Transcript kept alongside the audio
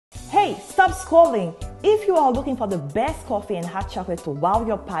Stop scrolling. If you are looking for the best coffee and hot chocolate to wow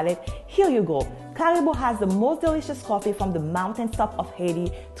your palate, here you go. Caribou has the most delicious coffee from the mountaintop of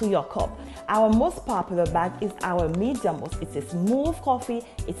Haiti to your cup. Our most popular bag is our medium roast. It's a smooth coffee.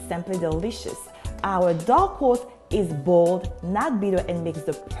 It's simply delicious. Our dark roast is bold, not bitter, and makes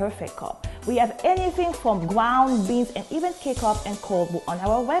the perfect cup. We have anything from ground beans and even K-cup and cold brew on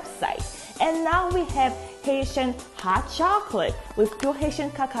our website. And now we have Haitian hot chocolate with pure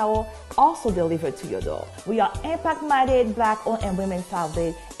Haitian cacao also delivered to your door. We are impact-minded, black-owned, and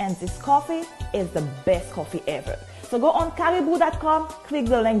women-founded, and this coffee is the best coffee ever. So go on caribou.com, click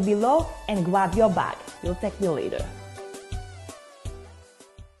the link below, and grab your bag. You'll thank me later.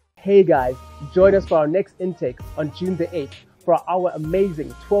 Hey guys, join us for our next intake on June the 8th for our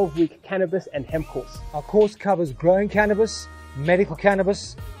amazing 12-week cannabis and hemp course. Our course covers growing cannabis, medical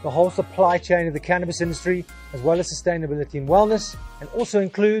cannabis, the whole supply chain of the cannabis industry, as well as sustainability and wellness, and also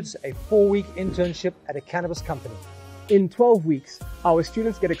includes a 4-week internship at a cannabis company. In 12 weeks, our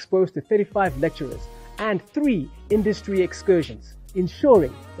students get exposed to 35 lecturers and 3 industry excursions,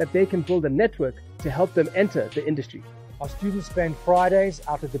 ensuring that they can build a network to help them enter the industry. Our students spend Fridays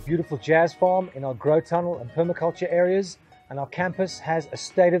out at the beautiful Jazz Farm in our grow tunnel and permaculture areas, and our campus has a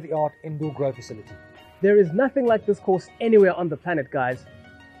state-of-the-art indoor grow facility. There is nothing like this course anywhere on the planet, guys.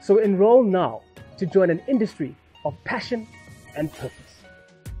 So enroll now to join an industry of passion and purpose.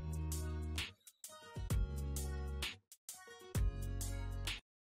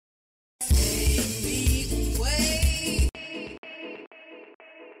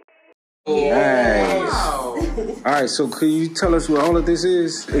 Nice. Wow. All right, so could you tell us what all of this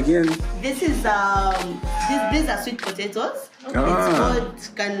is again? This is these are sweet potatoes. It's called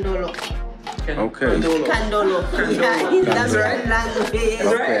candolo. Okay. Candolo. Yeah, in Zambian language.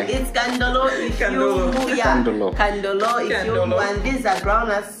 Okay. It's candolo if you candolo if you want. These are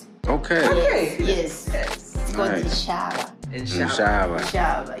groundnuts. Okay. Yes. It's called Ishaba.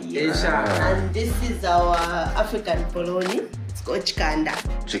 Ishaba. Yes. And this is our African polony. It's called Chikanda.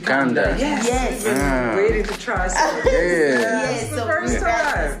 Chikanda. Yes. Ready to try some. Yes. The So first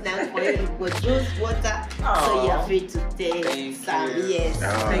time. snack for you. You've got juice, water, so you're free to take some. Yes.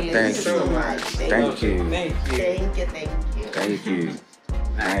 Thank you so much. Thank you. Thank you.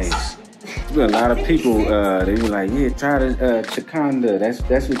 Nice. There's been a lot of people, they be like, yeah, try the Chikanda.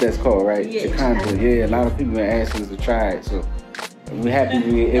 That's what that's called, right? Yeah, Chikanda. Yeah, a lot of people been asking us to try it, so we're happy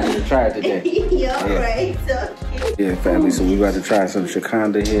we were able to try it today. You're right. Okay. Yeah, family, so we about to try some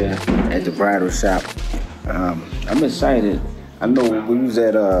Chikanda here at the bridal shop. I'm excited. I know we was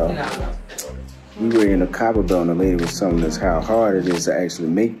at, we were in a Cabo Bell and the lady was telling us how hard it is to actually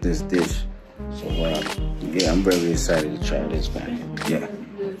make this dish. So, yeah, I'm very excited to try this, man. Yeah.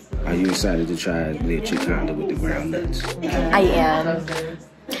 Are you excited to try the Chikanda with the ground nuts? I am.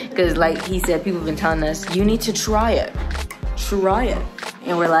 Because like he said, people have been telling us, you need to try it. Try it.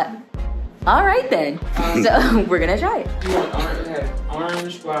 And we're like, all right then. So we're going to try it. You want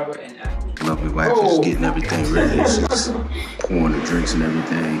orange, guava, and apple. Lovely wife is getting everything ready. She's pouring the drinks and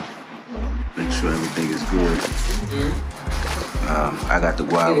everything. Make sure everything is good. I got the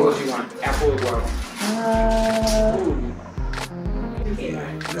guava. What you want, apple or guava?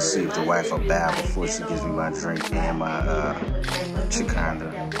 Yeah, let's see if the wife will bow before she gives me my drink and my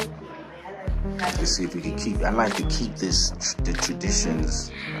Chikanda. Let's see if we can keep. I like to keep the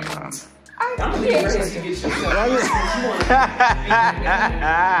traditions. I'm curious to get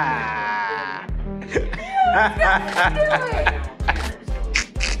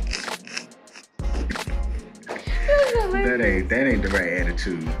That ain't the right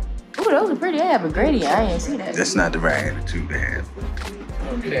attitude. Ooh, those are pretty. I have a gradient. I didn't see that. That's not the right attitude to have.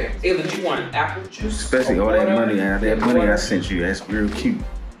 Okay. Ayla, you want apple juice? Especially all that money I sent you. That's real cute.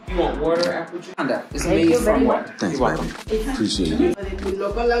 You want water, apple juice? It's made from what? Thanks, baby. Appreciate it.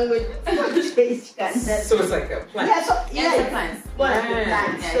 Local language. So it's like a plant. Yeah, so it's a plant.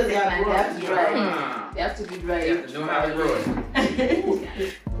 Plant. So they have to be dry. They have to be dry. You have to know how to grow it.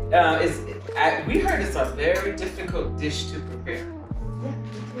 We heard it's a very difficult dish to prepare.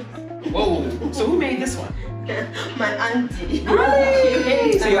 Whoa! So who made this one? My auntie.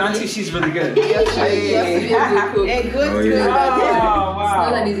 Really? So your auntie, she's really good. Good. Oh, wow.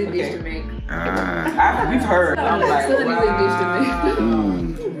 It's not an easy dish to make. We've heard. I'm like, it's not an easy dish to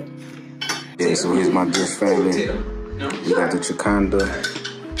make. Yeah, so here's my dish, family. We got the Chikanda.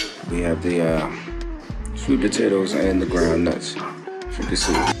 We have the sweet potatoes and the ground nuts. You can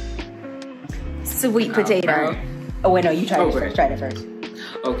see. Sweet potato. Oh wait, no, you try it first. Try it first.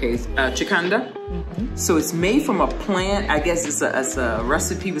 Okay, Chikanda. So it's made from a plant. I guess it's a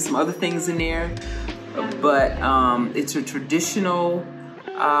recipe with some other things in there, but it's a traditional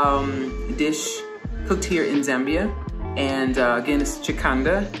dish cooked here in Zambia. And again, it's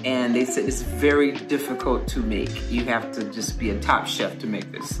Chikanda, and they said it's very difficult to make. You have to just be a top chef to make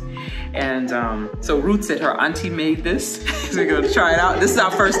this. And so Ruth said her auntie made this. So we're gonna try it out. This is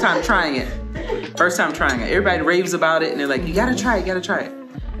our first time trying it. First time trying it. Everybody raves about it, and they're like, you gotta try it, you gotta try it.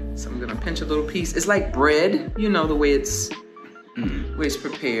 So I'm gonna pinch a little piece. It's like bread, you know, the way it's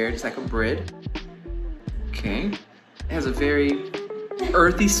prepared. It's like a bread. Okay. It has a very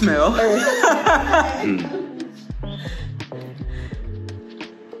earthy smell.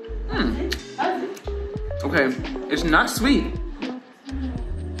 Okay, it's not sweet.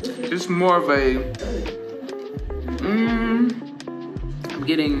 It's more of a, I'm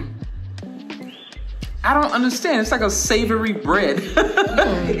getting, I don't understand. It's like a savory bread.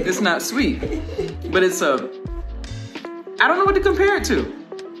 It's not sweet, but it's a, I don't know what to compare it to.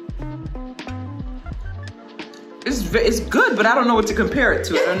 It's good, but I don't know what to compare it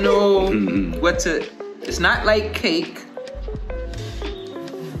to. I don't know what to, it's not like cake.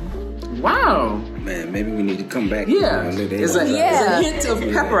 Wow. Man, maybe we need to come back. Yeah, it's a hint of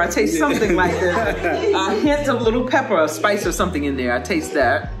pepper. I taste something like that. A hint of little pepper, a spice or something in there. I taste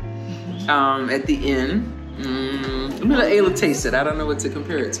that at the end. I'm gonna Ayla taste it. I don't know what to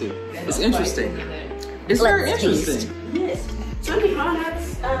compare it to. It's interesting. It's very interesting. Yes. So the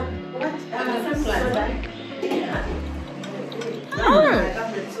grown-ups,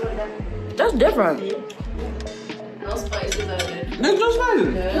 That's different. no spices on it. There's no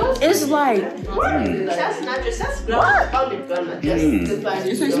spices. It's like That's not just, that's ground-up, pounded ground-up. Just the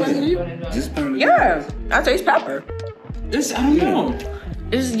You say spicy to you? Just pound it. yeah, I taste pepper. It's, I don't know.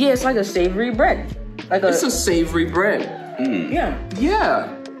 It's like a savory bread. Like It's a savory bread. yeah.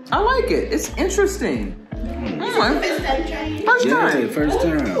 Yeah, I like it. It's interesting. First time trying. First Yeah, time. first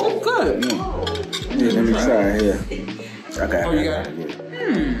time. Oh, good. Yeah, let me try it here. I got Oh, it. you got it?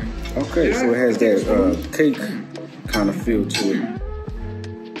 Yeah. Okay, so it has that cake kind of feel to it.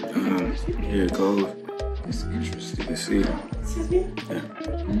 Here it goes. It's interesting. You see it? Yeah.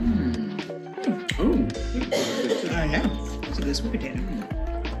 Oh. I know. It's a good sweet potato.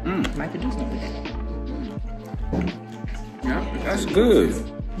 Might could do something with that. Yeah, That's good.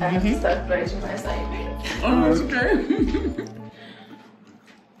 I have to start branching my side. Oh, that's okay.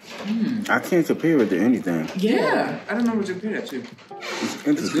 I can't compare it to anything. Yeah, I don't know what to compare that to. It's It's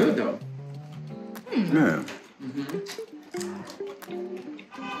interesting. good though. Yeah.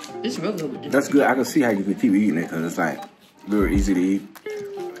 It's real good. That's good. I can see how you could keep eating it because it's like very easy to eat.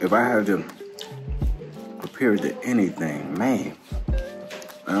 If I had to compare it to anything, man,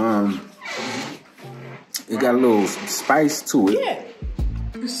 it got a little spice to it. Yeah.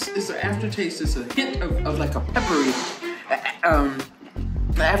 It's an aftertaste. It's a hint of like a peppery,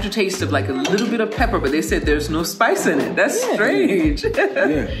 the aftertaste of like a little bit of pepper, but they said there's no spice in it. That's strange.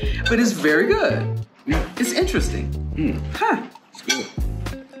 Yeah. But it's very good. Yeah. It's interesting. Huh. It's good.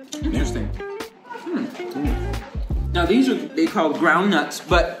 Interesting. Now these are, they call ground nuts,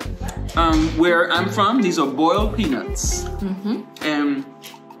 but where I'm from, these are boiled peanuts. And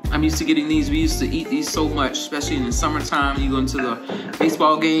I'm used to getting these. We used to eat these so much, especially in the summertime. You go into the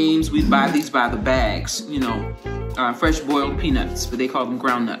baseball games, we'd buy these by the bags, you know, fresh boiled peanuts, but they call them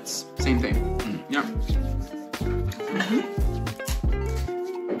ground nuts. Same thing. Yep.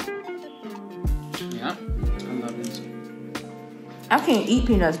 Yep. I love these. I can't eat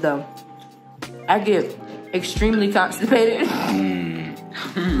peanuts though. I get extremely constipated.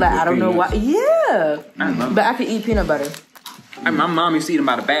 Like I don't know why. Yeah. I love But I can eat peanut butter. And my mom used to eat them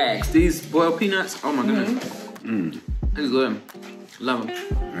by the bags. These boiled peanuts, oh my goodness. It's good. Love them.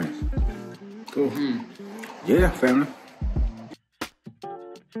 Nice. Cool. Yeah, family.